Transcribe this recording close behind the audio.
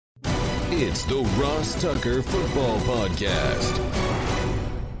It's the Ross Tucker Football Podcast.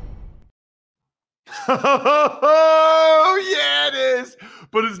 Oh, yeah, it is.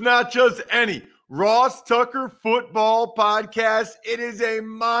 But it's not just any Ross Tucker Football Podcast. It is a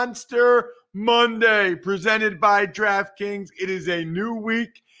Monster Monday presented by DraftKings. It is a new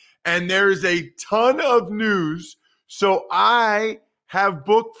week, and there's a ton of news. So I have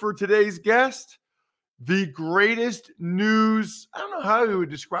booked for today's guest the greatest news, I don't know how he would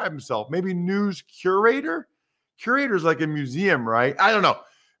describe himself, maybe news curator? Curator is like a museum, right? I don't know.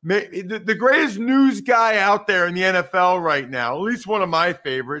 The greatest news guy out there in the NFL right now, at least one of my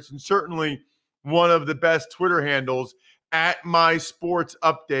favorites, and certainly one of the best Twitter handles at My Sports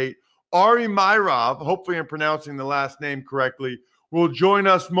Update. Ari Meirov, hopefully I'm pronouncing the last name correctly, will join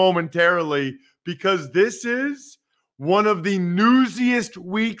us momentarily because this is one of the newsiest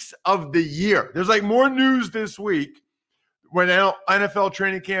weeks of the year. There's like more news this week when NFL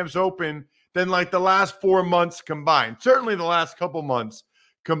training camps open than like the last 4 months combined. Certainly the last couple months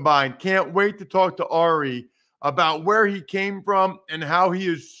combined. Can't wait to talk to Ari about where he came from and how he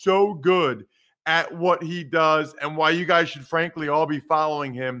is so good at what he does and why you guys should frankly all be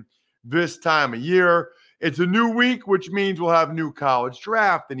following him this time of year. It's a new week, which means we'll have new college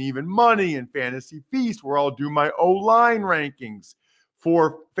draft and even money and fantasy feast where I'll do my O-line rankings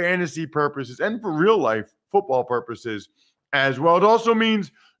for fantasy purposes and for real life football purposes as well. It also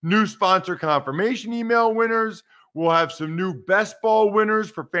means new sponsor confirmation email winners. We'll have some new best ball winners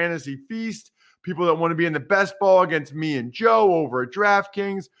for fantasy feast. People that want to be in the best ball against me and Joe over at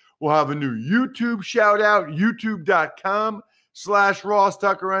DraftKings. We'll have a new YouTube shout out, youtube.com/Ross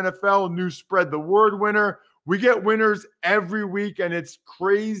Tucker NFL, new spread the word winner. We get winners every week, and it's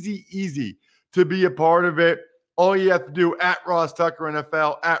crazy easy to be a part of it. All you have to do at Ross Tucker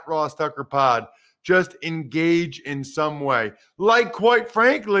NFL, at Ross Tucker Pod, just engage in some way. Like, quite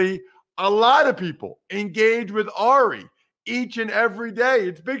frankly, a lot of people engage with Ari each and every day.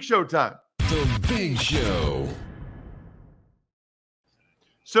 It's Big Show time. The Big Show.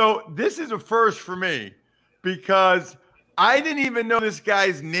 So this is a first for me because I didn't even know this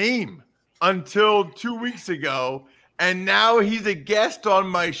guy's name until 2 weeks ago, and now he's a guest on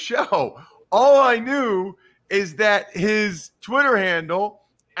my show. All I knew is that his Twitter handle,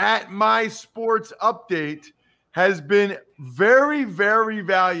 at My Sports Update, has been very, very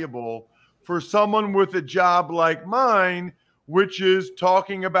valuable for someone with a job like mine, which is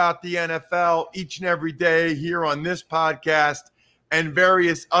talking about the NFL each and every day here on this podcast and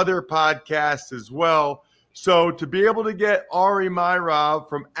various other podcasts as well. So to be able to get Ari Meirov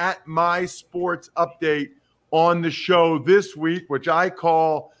from at My Sports Update on the show this week, which I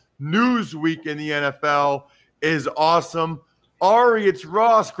call News Week in the NFL, is awesome. Ari, it's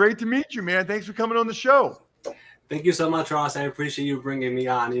Ross. Great to meet you, man. Thanks for coming on the show. Thank you so much, Ross. I appreciate you bringing me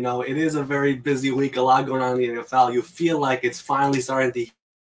on. You know, it is a very busy week, a lot going on in the NFL. You feel like it's finally starting to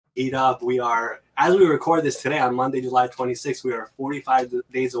heat up. We are, as we record this today on Monday, July 26th, we are 45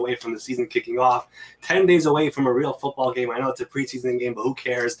 days away from the season kicking off, 10 days away from a real football game. I know it's a preseason game, but who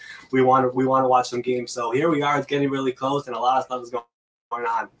cares? We want to watch some games. So here we are. It's getting really close, and a lot of stuff is going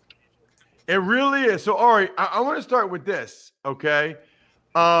on. It really is. So, Ari, I want to start with this, okay?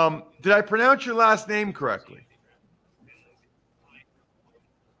 Did I pronounce your last name correctly?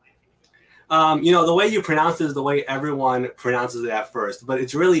 You know, the way you pronounce it is the way everyone pronounces it at first, but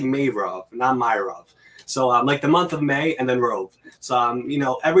it's really Meirov, not Meirov. So like the month of May and then Rove. So, you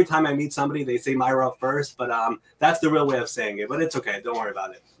know, every time I meet somebody, they say Meirov first, but that's the real way of saying it. But it's okay. Don't worry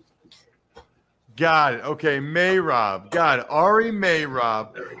about it. Got it. Okay, Meirov. Got it. Ari Meirov.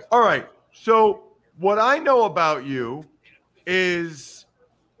 All right. So what I know about you is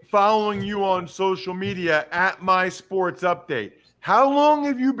following you on social media at My Sports Update. How long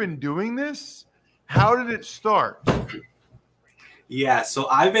have you been doing this? How did it start? Yeah, so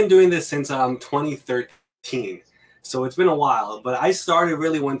I've been doing this since 2013. So it's been a while, but I started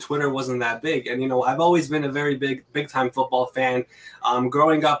really when Twitter wasn't that big. And, you know, I've always been a very big time football fan.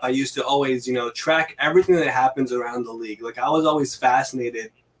 Growing up, I used to always, you know, track everything that happens around the league. Like I was always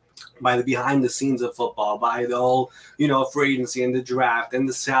fascinated by the behind the scenes of football, by the whole, you know, free agency and the draft and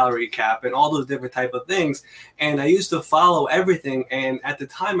the salary cap and all those different type of things. And I used to follow everything. And at the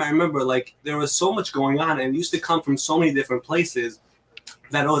time, I remember like there was so much going on and it used to come from so many different places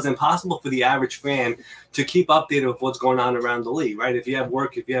that it was impossible for the average fan to keep updated with what's going on around the league, right? If you have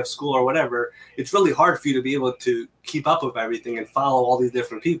work, if you have school or whatever, it's really hard for you to be able to keep up with everything and follow all these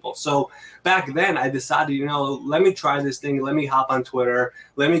different people. So back then I decided, you know, let me try this thing. Let me hop on Twitter.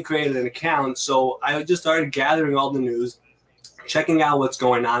 Let me create an account. So I just started gathering all the news. checking out what's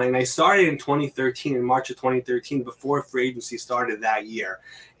going on. And I started in 2013, in March of 2013, before free agency started that year.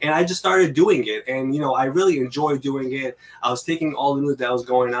 And I just started doing it. And, I really enjoyed doing it. I was taking all the news that was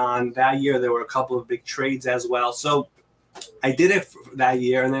going on. That year, there were a couple of big trades as well. So I did it for that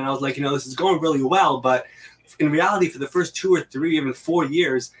year. And then I was like, this is going really well. But in reality, for the first 2 or 3, even 4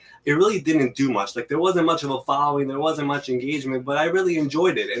 years, it really didn't do much. Like, there wasn't much of a following, there wasn't much engagement, but I really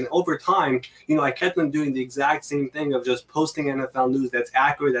enjoyed it. And over time, I kept on doing the exact same thing of just posting NFL news that's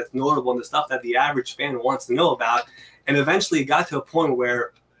accurate, that's notable, and the stuff that the average fan wants to know about. And eventually it got to a point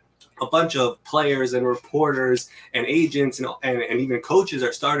where a bunch of players and reporters and agents and even coaches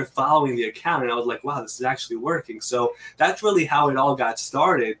are started following the account. And I was like, wow, this is actually working. So that's really how it all got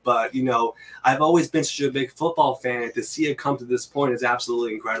started. But, I've always been such a big football fan, and to see it come to this point is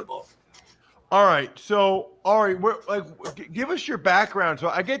absolutely incredible. All right. So, Ari, give us your background. So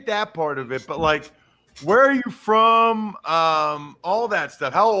I get that part of it, but where are you from? All that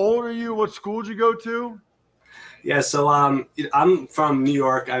stuff. How old are you? What school did you go to? Yeah, so I'm from New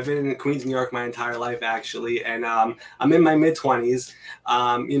York. I've been in Queens, New York my entire life, actually, and I'm in my mid-20s,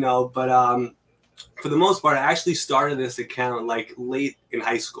 but for the most part, I actually started this account late in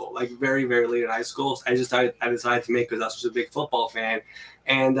high school, very, very late in high school. So I decided to make, because I was such a big football fan,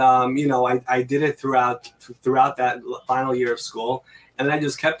 and I did it throughout that final year of school, and then I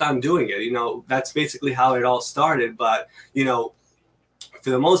just kept on doing it. That's basically how it all started. But for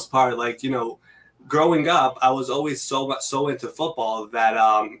the most part, growing up, I was always so into football that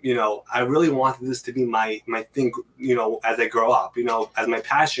I really wanted this to be my thing, as I grow up, as my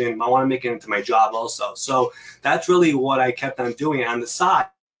passion. I want to make it into my job also. So that's really what I kept on doing. On the side,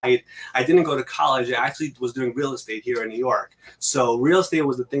 I didn't go to college. I actually was doing real estate here in New York. So real estate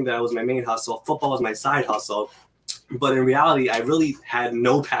was the thing that was my main hustle. Football was my side hustle. But in reality, I really had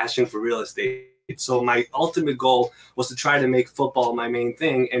no passion for real estate. So my ultimate goal was to try to make football my main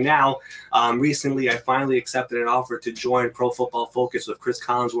thing. And now, recently, I finally accepted an offer to join Pro Football Focus with Chris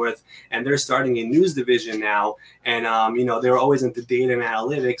Collinsworth. And they're starting a news division now. And, they were always into data and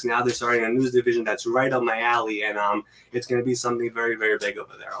analytics. Now they're starting a news division that's right up my alley. And it's going to be something very, very big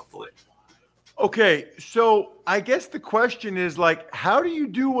over there, hopefully. Okay, so I guess the question is, how do you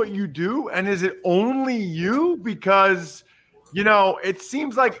do what you do? And is it only you? Because, it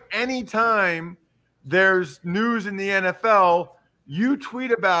seems like anytime there's news in the NFL, you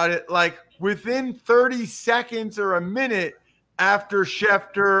tweet about it within 30 seconds or a minute after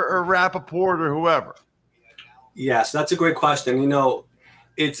Schefter or Rappaport or whoever. Yes, that's a great question.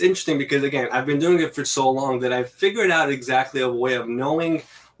 It's interesting because, again, I've been doing it for so long that I've figured out exactly a way of knowing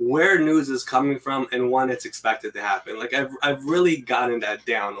where news is coming from and when it's expected to happen. I've really gotten that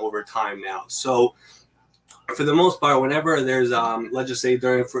down over time now. So for the most part, whenever there's, let's just say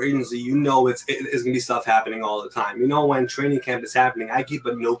during free agency, it's going to be stuff happening all the time. When training camp is happening, I keep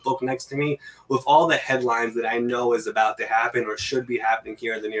a notebook next to me with all the headlines that I know is about to happen or should be happening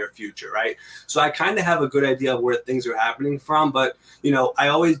here in the near future, right? So I kind of have a good idea of where things are happening from, but, I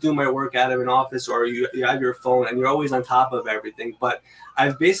always do my work out of an office, or you have your phone and you're always on top of everything. But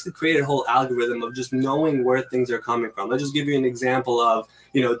I've basically created a whole algorithm of just knowing where things are coming from. Let's just give you an example of,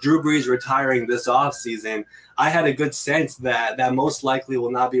 Drew Brees retiring this offseason. I had a good sense that most likely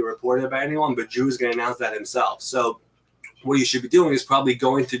will not be reported by anyone, but Drew's going to announce that himself. So what you should be doing is probably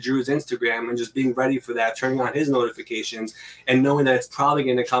going to Drew's Instagram and just being ready for that, turning on his notifications and knowing that it's probably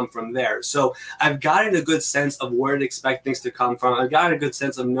going to come from there. So I've gotten a good sense of where to expect things to come from. I've got a good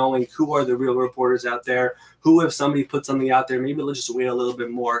sense of knowing who are the real reporters out there, who, if somebody puts something out there, maybe let's just wait a little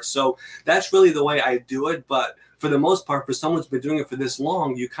bit more. So that's really the way I do it. But for the most part, for someone who's been doing it for this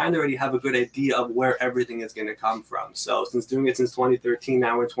long, you kind of already have a good idea of where everything is going to come from. So since doing it since 2013,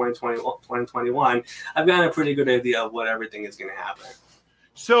 now we're 2021, I've gotten a pretty good idea of what everything is going to happen.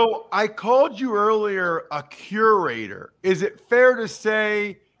 So I called you earlier a curator. Is it fair to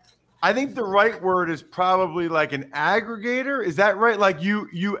say, I think the right word is probably an aggregator? Is that right?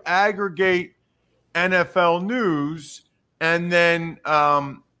 You aggregate NFL news, and then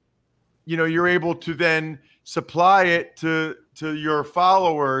you're able to then supply it to your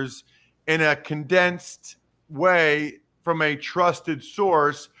followers in a condensed way from a trusted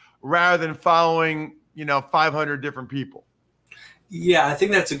source, rather than following 500 different people. Yeah, I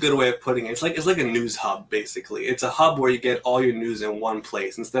think that's a good way of putting it. It's like a news hub, basically. It's a hub where you get all your news in one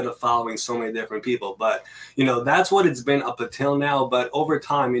place instead of following so many different people. But, that's what it's been up until now. But over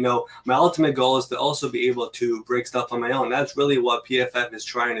time, my ultimate goal is to also be able to break stuff on my own. That's really what PFF is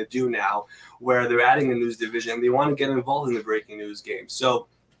trying to do now, where they're adding a news division. They want to get involved in the breaking news game. So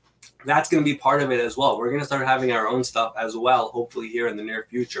that's going to be part of it as well. We're going to start having our own stuff as well, hopefully here in the near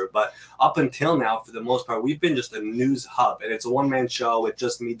future. But up until now, for the most part, we've been just a news hub, and it's a one-man show with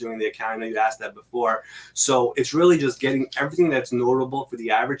just me doing the account. I know you asked that before. So it's really just getting everything that's notable for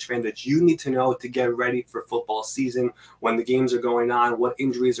the average fan that you need to know to get ready for football season, when the games are going on, what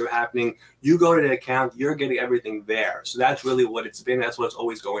injuries are happening. You go to the account, you're getting everything there. So that's really what it's been. That's what it's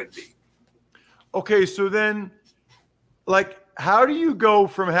always going to be. Okay, so then, like, how do you go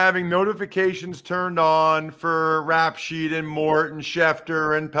from having notifications turned on for Rap Sheet and Mort and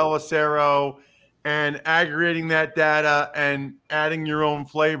Schefter and Pelissero and aggregating that data and adding your own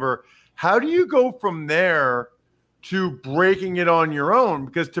flavor? How do you go from there to breaking it on your own?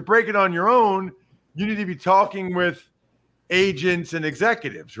 Because to break it on your own, you need to be talking with agents and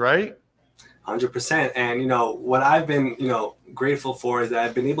executives, right? 100%. And, what I've been, grateful for is that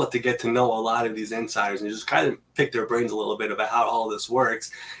I've been able to get to know a lot of these insiders and just kind of pick their brains a little bit about how all this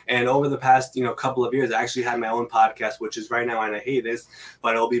works. And over the past, couple of years, I actually had my own podcast, which is right now on a hiatus,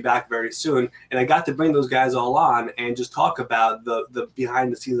 but it'll be back very soon. And I got to bring those guys all on and just talk about the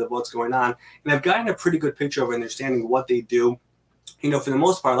behind the scenes of what's going on. And I've gotten a pretty good picture of understanding what they do. For the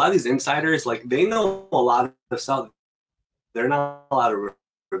most part, a lot of these insiders, like, they know a lot of stuff they're not allowed to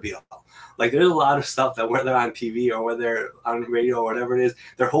reveal. Like, there's a lot of stuff that whether on TV or whether on radio or whatever it is,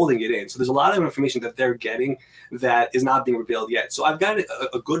 they're holding it in. So there's a lot of information that they're getting that is not being revealed yet. So I've got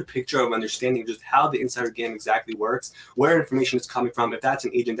a good picture of understanding just how the insider game exactly works, where information is coming from. If that's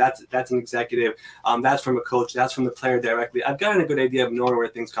an agent, that's an executive, that's from a coach, that's from the player directly. I've gotten a good idea of knowing where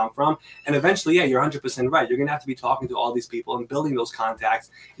things come from. And eventually, yeah, you're 100% right. You're going to have to be talking to all these people and building those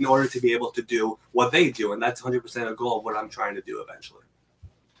contacts in order to be able to do what they do. And that's 100% a goal of what I'm trying to do eventually.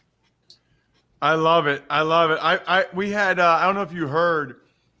 I love it. We had, I don't know if you heard,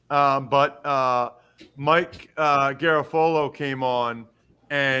 but Mike Garofolo came on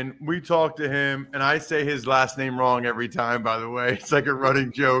and we talked to him, and I say his last name wrong every time, by the way. It's like a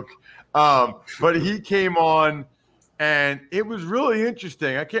running joke. But he came on and it was really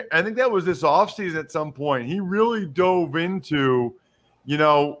interesting. I think that was this offseason at some point. He really dove into,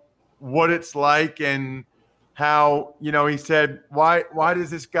 what it's like, and how, he said, why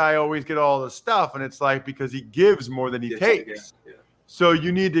does this guy always get all the stuff? And it's like, because he gives more than he takes. Yeah. So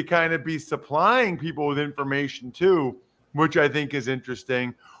you need to kind of be supplying people with information too, which I think is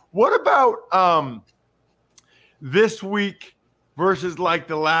interesting. What about this week versus like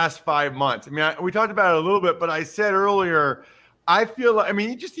the last 5 months? I mean, we talked about it a little bit, but I said earlier, I feel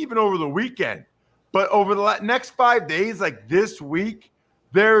like, just even over the weekend, but over the next 5 days, like this week,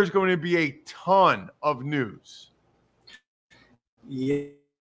 there's going to be a ton of news. Yeah,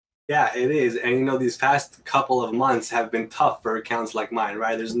 it is. And, these past couple of months have been tough for accounts like mine,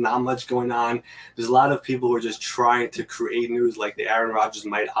 right? There's not much going on. There's a lot of people who are just trying to create news, like the Aaron Rodgers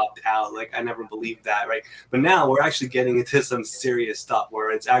might opt out. Like, I never believed that, right? But now we're actually getting into some serious stuff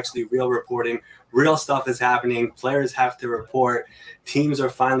where it's actually real reporting. Real stuff is happening. Players have to report. Teams are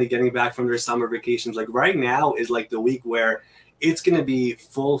finally getting back from their summer vacations. Like, right now is like the week where it's going to be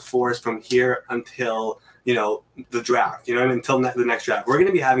full force from here until, the draft, until the next draft. We're going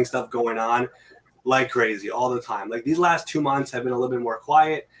to be having stuff going on like crazy all the time. Like, these last 2 months have been a little bit more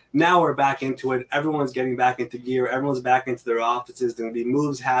quiet. Now we're back into it. Everyone's getting back into gear. Everyone's back into their offices. There's going to be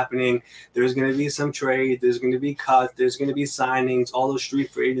moves happening. There's going to be some trade. There's going to be cuts. There's going to be signings. All those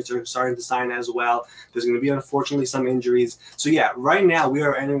street free agents are starting to sign as well. There's going to be, unfortunately, some injuries. So, yeah, right now we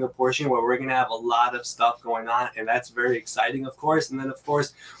are entering a portion where we're going to have a lot of stuff going on, and that's very exciting, of course. And then, of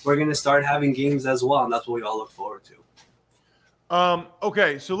course, we're going to start having games as well, and that's what we all look forward to.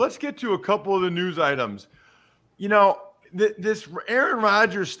 Okay, so let's get to a couple of the news items. This Aaron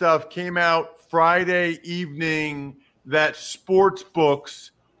Rodgers stuff came out Friday evening that sports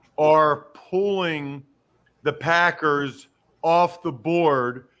books are pulling the Packers off the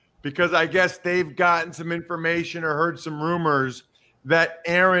board because I guess they've gotten some information or heard some rumors that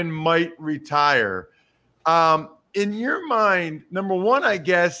Aaron might retire. In your mind, number one, I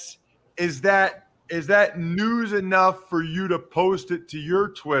guess, is that news enough for you to post it to your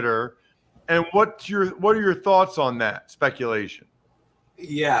Twitter? And what are your thoughts on that speculation?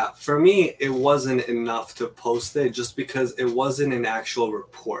 Yeah, for me, it wasn't enough to post it just because it wasn't an actual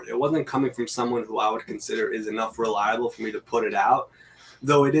report. It wasn't coming from someone who I would consider is enough reliable for me to put it out,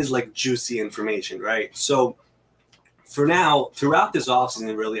 though it is like juicy information, right? So for now, throughout this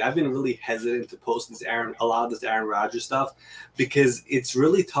offseason, really, I've been really hesitant to post a lot of this Aaron Rodgers stuff, because it's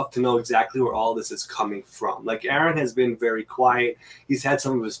really tough to know exactly where all this is coming from. Like, Aaron has been very quiet. He's had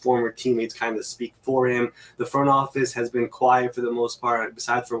some of his former teammates kind of speak for him. The front office has been quiet for the most part,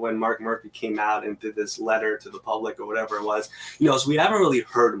 besides for when Mark Murphy came out and did this letter to the public or whatever it was. So we haven't really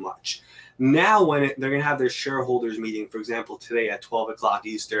heard much. Now, when they're going to have their shareholders meeting, for example, today at 12 o'clock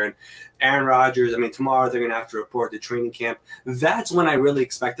Eastern, Aaron Rodgers, tomorrow they're going to have to report to training camp. That's when I really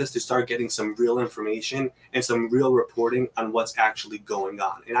expect us to start getting some real information and some real reporting on what's actually going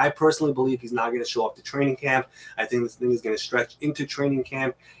on. And I personally believe he's not going to show up to training camp. I think this thing is going to stretch into training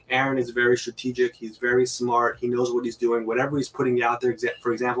camp. Aaron is very strategic. He's very smart. He knows what he's doing. Whatever he's putting out there,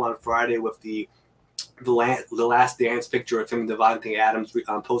 for example, on Friday with the last dance picture of him and Devontae Adams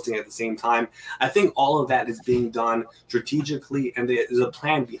posting at the same time. I think all of that is being done strategically, and there's a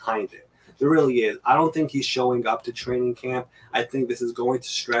plan behind it. There really is. I don't think he's showing up to training camp. I think this is going to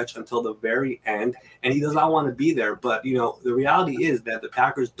stretch until the very end, and he does not want to be there. But, the reality is that the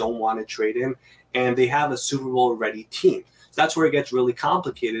Packers don't want to trade him, and they have a Super Bowl ready team. So that's where it gets really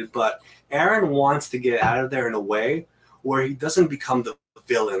complicated. But Aaron wants to get out of there in a way where he doesn't become the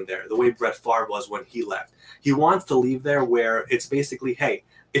villain there, the way Brett Favre was when he left. He wants to leave there where it's basically, hey,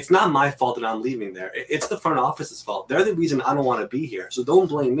 it's not my fault that I'm leaving there. It's the front office's fault. They're the reason I don't want to be here. So don't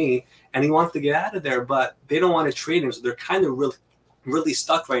blame me. And he wants to get out of there, but they don't want to trade him. So they're kind of really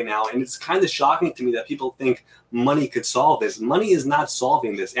stuck right now. And it's kind of shocking to me that people think money could solve this. Money is not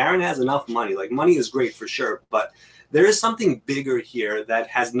solving this. Aaron has enough money. Like, money is great for sure, but there is something bigger here that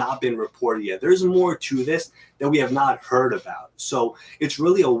has not been reported yet. There's more to this that we have not heard about. So it's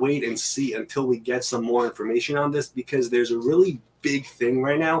really a wait and see until we get some more information on this, because there's a really big thing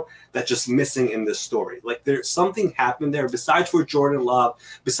right now that's just missing in this story. Like, there's something happened there besides for Jordan Love,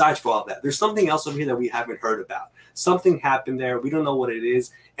 besides for all that. There's something else over here that we haven't heard about. Something happened there. We don't know what it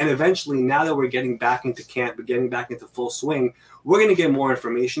is. And eventually, now that we're getting back into camp, we're getting back into full swing, we're going to get more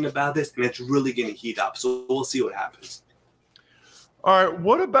information about this, and it's really going to heat up. So we'll see what happens. All right.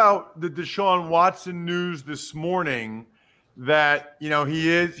 What about the Deshaun Watson news this morning that,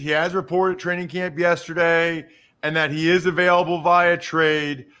 he has reported training camp yesterday and that he is available via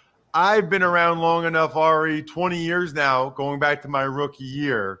trade? I've been around long enough, Ari, 20 years now, going back to my rookie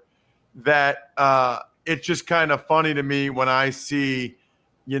year, that it's just kind of funny to me when I see,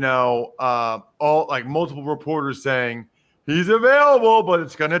 all like multiple reporters saying he's available, but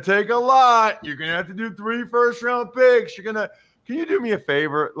it's going to take a lot. You're going to have to do 3 first-round picks. Can you do me a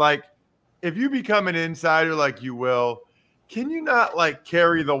favor? Like, if you become an insider like you will, can you not,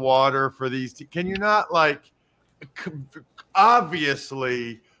 carry the water for these? Can you not,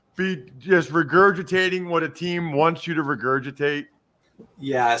 obviously be just regurgitating what a team wants you to regurgitate?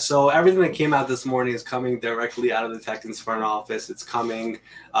 Yeah, so everything that came out this morning is coming directly out of the Texans front office. It's coming.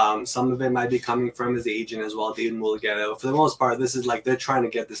 Some of it might be coming from his agent as well, David Mullighetto. For the most part, this is they're trying to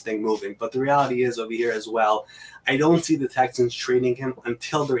get this thing moving. But the reality is over here as well, I don't see the Texans trading him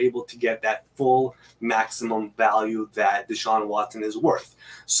until they're able to get that full maximum value that Deshaun Watson is worth.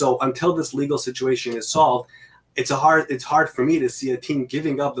 So until this legal situation is solved, it's hard for me to see a team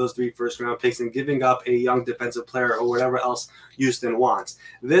giving up those 3 first-round picks and giving up a young defensive player or whatever else Houston wants.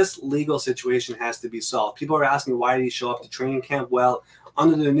 This legal situation has to be solved. People are asking, why did he show up to training camp? Well,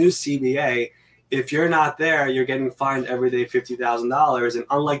 under the new CBA, if you're not there, you're getting fined every day $50,000. And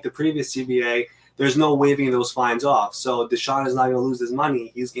unlike the previous CBA, there's no waiving those fines off. So Deshaun is not going to lose his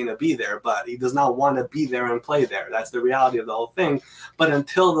money. He's going to be there, but he does not want to be there and play there. That's the reality of the whole thing. But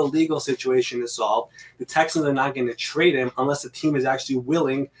until the legal situation is solved, the Texans are not going to trade him unless the team is actually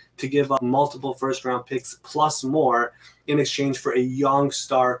willing to give up multiple first-round picks plus more in exchange for a young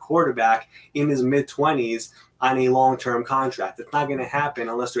star quarterback in his mid-20s on a long-term contract. It's not going to happen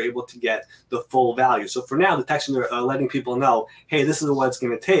unless they're able to get the full value. So for now, the Texans are letting people know, hey, this is what it's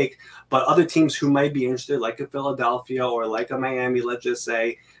going to take. But other teams who might be interested, like a Philadelphia or like a Miami, let's just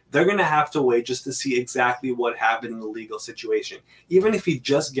say, they're going to have to wait just to see exactly what happened in the legal situation. Even if he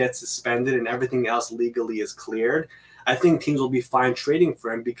just gets suspended and everything else legally is cleared, I think teams will be fine trading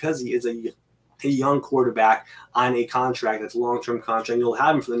for him because he is a young quarterback on a contract that's a long-term contract. You'll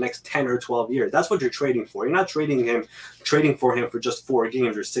have him for the next 10 or 12 years. That's what you're trading for. You're not trading for him for just 4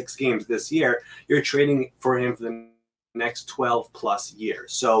 games or 6 games this year. You're trading for him for the next 12 plus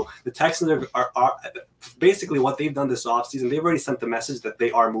years. So the Texans are basically what they've done this offseason. They've already sent the message that they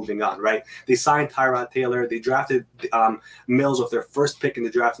are moving on, right? They signed Tyrod Taylor. They drafted Mills with their first pick in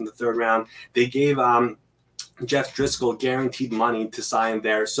the draft in the 3rd round. They gave Jeff Driscoll guaranteed money to sign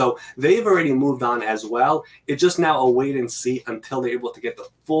there. So they've already moved on as well. It's just now a wait and see until they're able to get the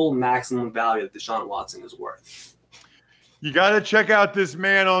full maximum value that Deshaun Watson is worth. You got to check out this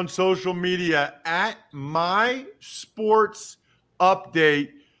man on social media at My Sports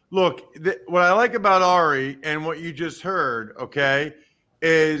Update. Look, what I like about Ari and what you just heard, okay,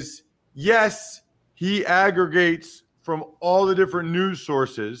 is yes, he aggregates from all the different news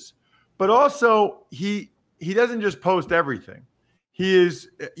sources, but also he doesn't just post everything. He is,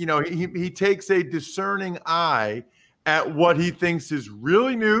 he takes a discerning eye at what he thinks is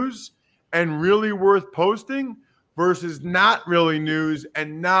really news and really worth posting versus not really news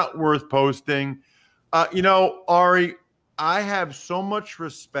and not worth posting. Ari, I have so much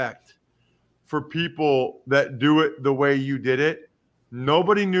respect for people that do it the way you did it.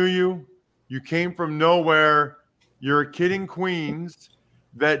 Nobody knew you. You came from nowhere. You're a kid in Queens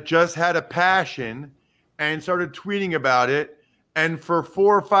that just had a passion and started tweeting about it. And for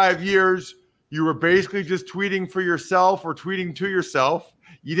 4 or 5 years, you were basically just tweeting for yourself or tweeting to yourself.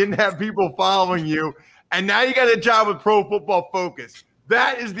 You didn't have people following you. And now you got a job with Pro Football Focus.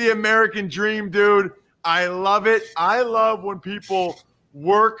 That is the American dream, dude. I love it. I love when people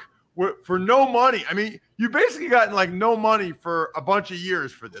work for no money. I mean, you basically gotten like no money for a bunch of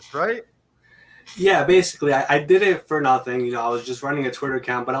years for this, right? Yeah, basically, I did it for nothing. I was just running a Twitter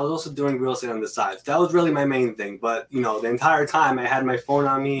account, but I was also doing real estate on the side. That was really my main thing. But, the entire time I had my phone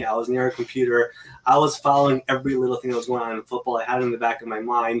on me. I was near a computer. I was following every little thing that was going on in football. I had it in the back of my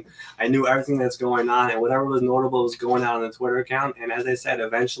mind. I knew everything that's going on, and whatever was notable was going out on the Twitter account. And as I said,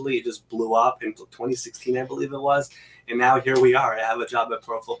 eventually it just blew up in 2016, I believe it was. And now here we are. I have a job at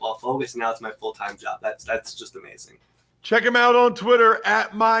Pro Football Focus, and now it's my full-time job. That's just amazing. Check him out on Twitter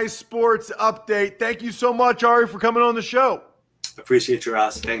at My Sports Update. Thank you so much, Ari, for coming on the show. Appreciate you,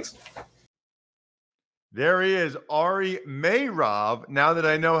 Ross. Thanks. There he is, Ari Meirov. Now that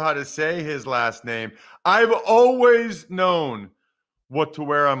I know how to say his last name, I've always known what to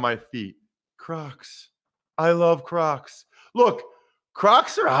wear on my feet. Crocs. I love Crocs. Look,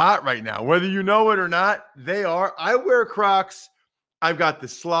 Crocs are hot right now. Whether you know it or not, they are. I wear Crocs. I've got the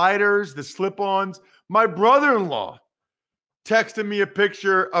sliders, the slip-ons. My brother-in-law texted me a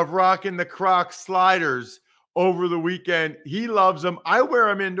picture of rocking the Crocs sliders over the weekend. He loves them. I wear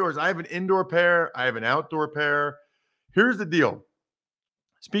them indoors. I have an indoor pair. I have an outdoor pair. Here's the deal.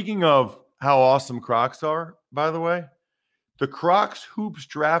 Speaking of how awesome Crocs are, by the way, the Crocs Hoops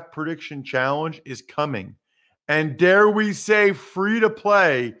Draft Prediction Challenge is coming. And dare we say free to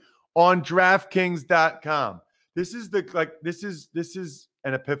play on DraftKings.com. This is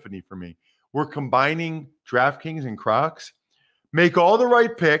an epiphany for me. We're combining DraftKings and Crocs. Make all the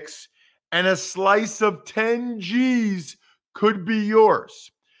right picks, and a slice of 10 G's could be yours.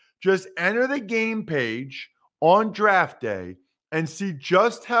 Just enter the game page on draft day and see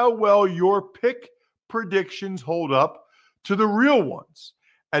just how well your pick predictions hold up to the real ones.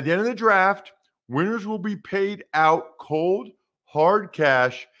 At the end of the draft, winners will be paid out cold, hard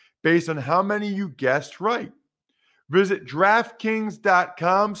cash based on how many you guessed right. Visit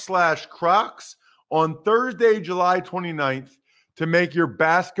DraftKings.com/Crocs on Thursday, July 29th to make your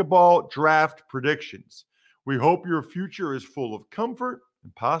basketball draft predictions. We hope your future is full of comfort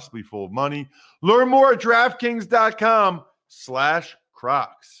and possibly full of money. Learn more at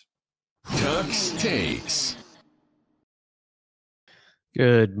DraftKings.com/Crocs. Tux Takes.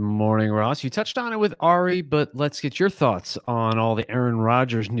 Good morning, Ross. You touched on it with Ari, but let's get your thoughts on all the Aaron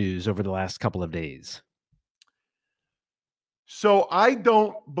Rodgers news over the last couple of days. So I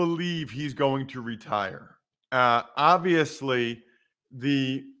don't believe he's going to retire. Obviously,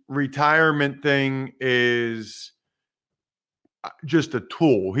 the retirement thing is just a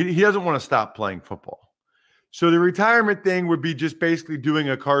tool. He doesn't want to stop playing football. So the retirement thing would be just basically doing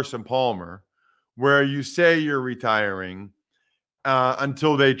a Carson Palmer where you say you're retiring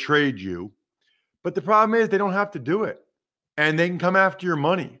until they trade you. But the problem is they don't have to do it, and they can come after your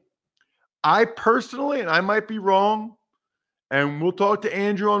money. I personally, and I might be wrong, and we'll talk to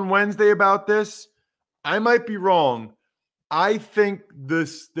Andrew on Wednesday about this, I might be wrong. I think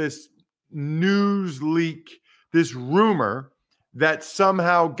this news leak, this rumor that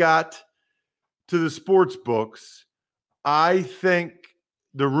somehow got to the sports books, I think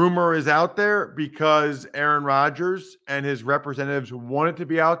the rumor is out there because Aaron Rodgers and his representatives want it to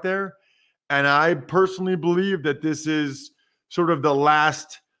be out there. And I personally believe that this is sort of the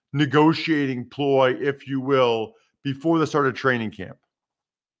last negotiating ploy, if you will, before the start of training camp.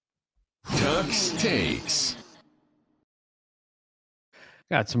 Tux Takes.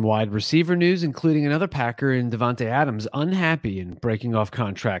 Got some wide receiver news, including another Packer in Devontae Adams unhappy in breaking off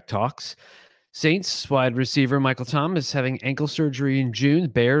contract talks. Saints wide receiver Michael Thomas having ankle surgery in June.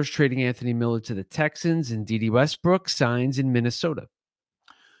 Bears trading Anthony Miller to the Texans, and Dede Westbrook signs in Minnesota.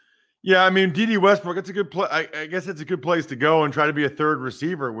 Yeah, I mean, D.D. Westbrook, it's a good play. I guess it's a good place to go and try to be a third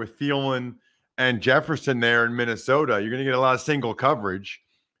receiver with Thielen and Jefferson there in Minnesota. You're going to get a lot of single coverage.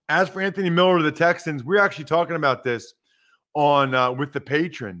 As for Anthony Miller to the Texans, we're actually talking about this on with the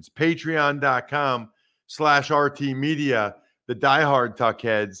patrons, patreon.com/RT Media, the diehard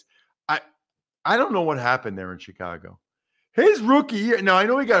Tuckheads. I I don't know what happened there in Chicago. His rookie year, now I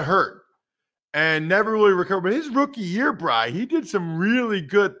know he got hurt and never really recovered, but his rookie year, Bry, he did some really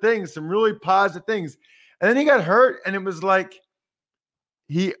good things, some really positive things. And then he got hurt, and it was like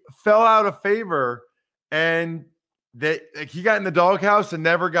he fell out of favor, and that like he got in the doghouse and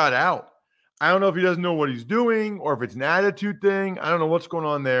never got out. I don't know if he doesn't know what he's doing or if it's an attitude thing. I don't know what's going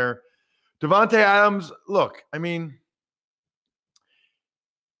on there. Devontae Adams, look, I mean,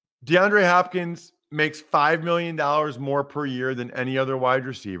 DeAndre Hopkins makes $5 million more per year than any other wide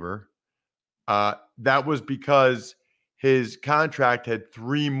receiver. That was because his contract had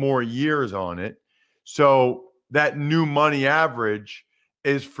 3 more years on it. So that new money average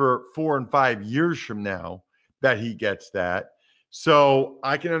is for 4 and 5 years from now that he gets that. So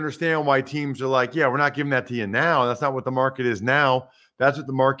I can understand why teams are like, yeah, we're not giving that to you now. That's not what the market is now. That's what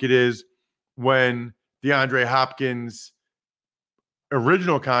the market is when DeAndre Hopkins'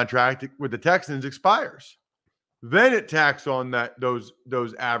 original contract with the Texans expires. Then it tacks on that those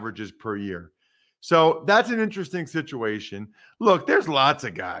averages per year. So that's an interesting situation. Look, there's lots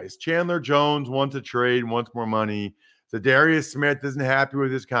of guys. Chandler Jones wants a trade, wants more money. Zadarius Smith isn't happy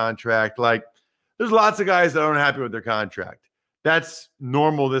with his contract. Like, there's lots of guys that aren't happy with their contract. That's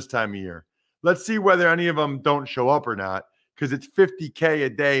normal this time of year. Let's see whether any of them don't show up or not, because it's $50K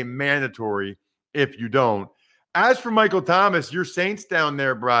a day mandatory if you don't. As for Michael Thomas, your Saints down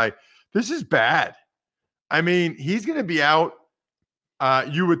there, Bry, this is bad. I mean, he's going to be out,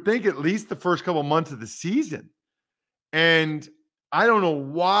 you would think, at least the first couple months of the season. And I don't know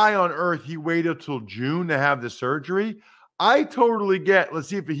why on earth he waited till June to have the surgery. I totally get, let's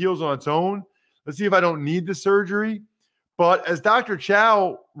see if it heals on its own. Let's see if I don't need the surgery. But as Dr.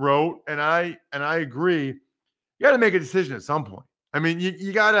 Chow wrote, and I agree, you got to make a decision at some point. I mean,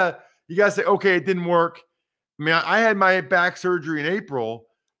 you gotta say, okay, it didn't work. I mean, I had my back surgery in April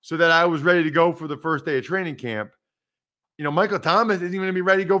so that I was ready to go for the first day of training camp. You know, Michael Thomas isn't even going to be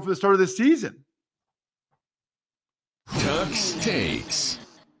ready to go for the start of the season. Tuck's Takes.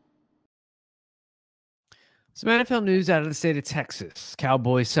 Some NFL news out of the state of Texas.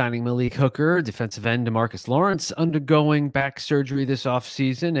 Cowboys signing Malik Hooker, defensive end DeMarcus Lawrence undergoing back surgery this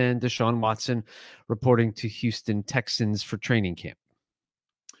offseason, and Deshaun Watson reporting to Houston Texans for training camp.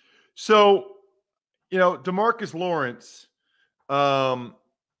 So, you know, DeMarcus Lawrence, that's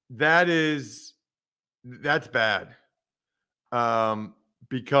bad.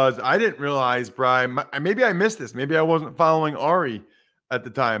 Because I didn't realize, Brian, maybe I missed this. Maybe I wasn't following Ari at the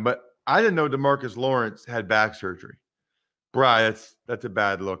time, but I didn't know DeMarcus Lawrence had back surgery. Brian, that's a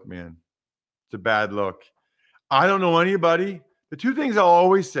bad look, man. It's a bad look. I don't know anybody. The two things I'll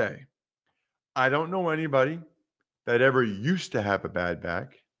always say, I don't know anybody that ever used to have a bad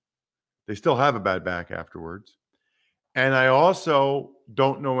back. They still have a bad back afterwards. And I also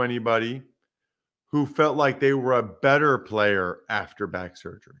don't know anybody who felt like they were a better player after back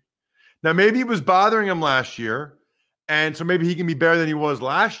surgery. Now, maybe it was bothering him last year, and so maybe he can be better than he was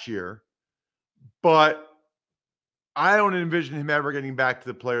last year, but I don't envision him ever getting back to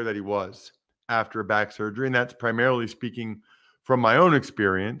the player that he was after a back surgery, and that's primarily speaking from my own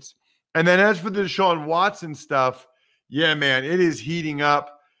experience. And then as for the Deshaun Watson stuff, yeah, man, it is heating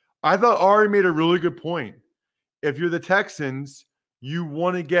up. I thought Ari made a really good point. If you're the Texans, you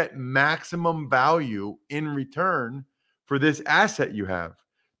want to get maximum value in return for this asset you have.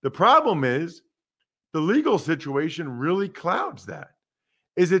 The problem is the legal situation really clouds that.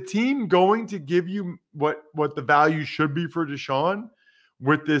 Is a team going to give you what the value should be for Deshaun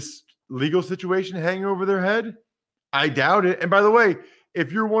with this legal situation hanging over their head? I doubt it. And by the way,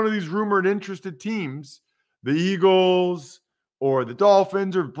 if you're one of these rumored interested teams, the Eagles or the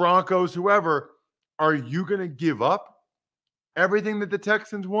Dolphins or Broncos, whoever, are you going to give up everything that the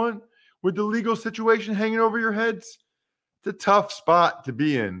Texans want with the legal situation hanging over your heads? It's a tough spot to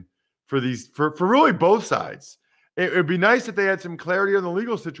be in for really both sides. It would be nice if they had some clarity on the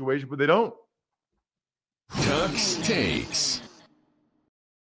legal situation, but they don't. Tuck's Takes.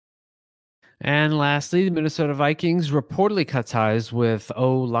 And lastly, the Minnesota Vikings reportedly cut ties with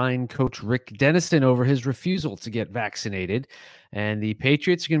O-line coach Rick Dennison over his refusal to get vaccinated. And the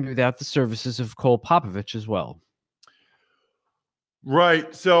Patriots are going to be without the services of Cole Popovich as well.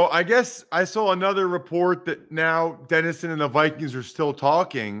 Right. So I guess I saw another report that now Dennison and the Vikings are still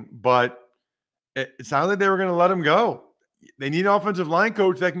talking, but it sounded like they were going to let him go. they need an offensive line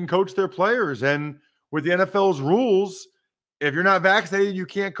coach that can coach their players. And with the NFL's rules, if you're not vaccinated, you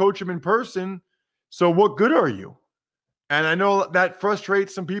can't coach them in person. So what good are you? And I know that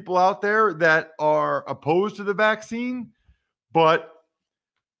frustrates some people out there that are opposed to the vaccine, but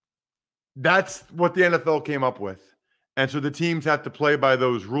that's what the NFL came up with. And so the teams have to play by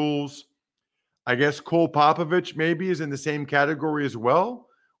those rules. I guess Cole Popovich maybe is in the same category as well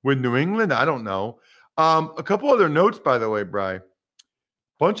with New England. I don't know. A couple other notes, by the way, Bri.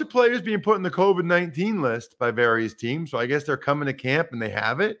 Bunch of players being put in the COVID-19 list by various teams. So I guess they're coming to camp and they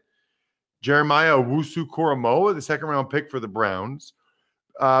have it. Jeremiah Owusu-Koramoah, the second-round pick for the Browns.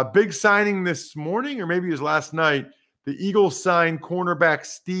 Big signing this morning, or maybe it was last night. The Eagles signed cornerback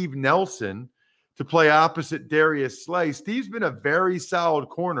Steve Nelson to play opposite Darius Slay. Steve's been a very solid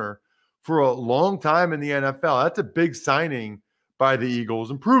corner for a long time in the NFL. That's a big signing by the Eagles,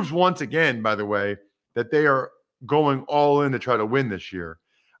 and proves once again, by the way, that they are going all in to try to win this year.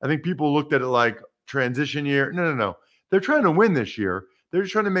 I think people looked at it like transition year. No. They're trying to win this year. They're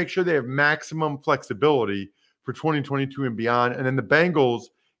just trying to make sure they have maximum flexibility for 2022 and beyond. And then the Bengals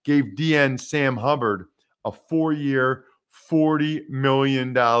gave DN Sam Hubbard a 4-year, $40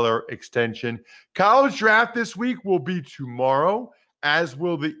 million extension. College draft this week will be tomorrow, as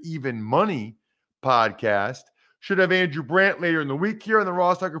will the Even Money podcast. Should have Andrew Brandt later in the week here on the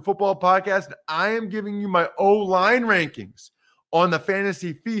Ross Tucker Football Podcast. And I am giving you my O-line rankings on the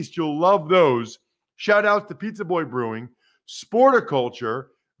Fantasy Feast. You'll love those. Shout out to Pizza Boy Brewing, Sporticulture,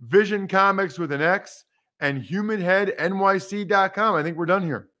 Vision Comics with an X, and HumanHeadNYC.com. I think we're done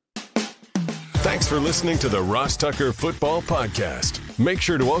here. Thanks for listening to the Ross Tucker Football Podcast. Make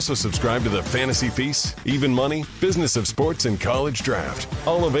sure to also subscribe to the Fantasy Feast, Even Money, Business of Sports, and College Draft.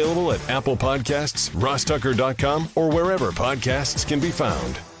 All available at Apple Podcasts, RossTucker.com, or wherever podcasts can be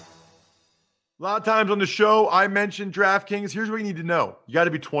found. A lot of times on the show, I mentioned DraftKings. Here's what you need to know. You got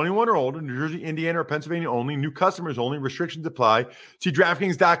to be 21 or older, New Jersey, Indiana, or Pennsylvania only. New customers only. Restrictions apply. See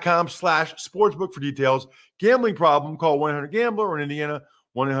DraftKings.com/sportsbook for details. Gambling problem, call 1-800-GAMBLER, or in Indiana,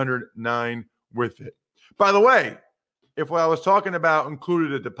 1-800-9-WITH-IT. By the way, if what I was talking about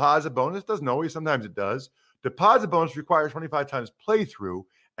included a deposit bonus, doesn't always, sometimes it does. Deposit bonus requires 25 times playthrough,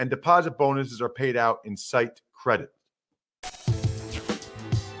 and deposit bonuses are paid out in site credit.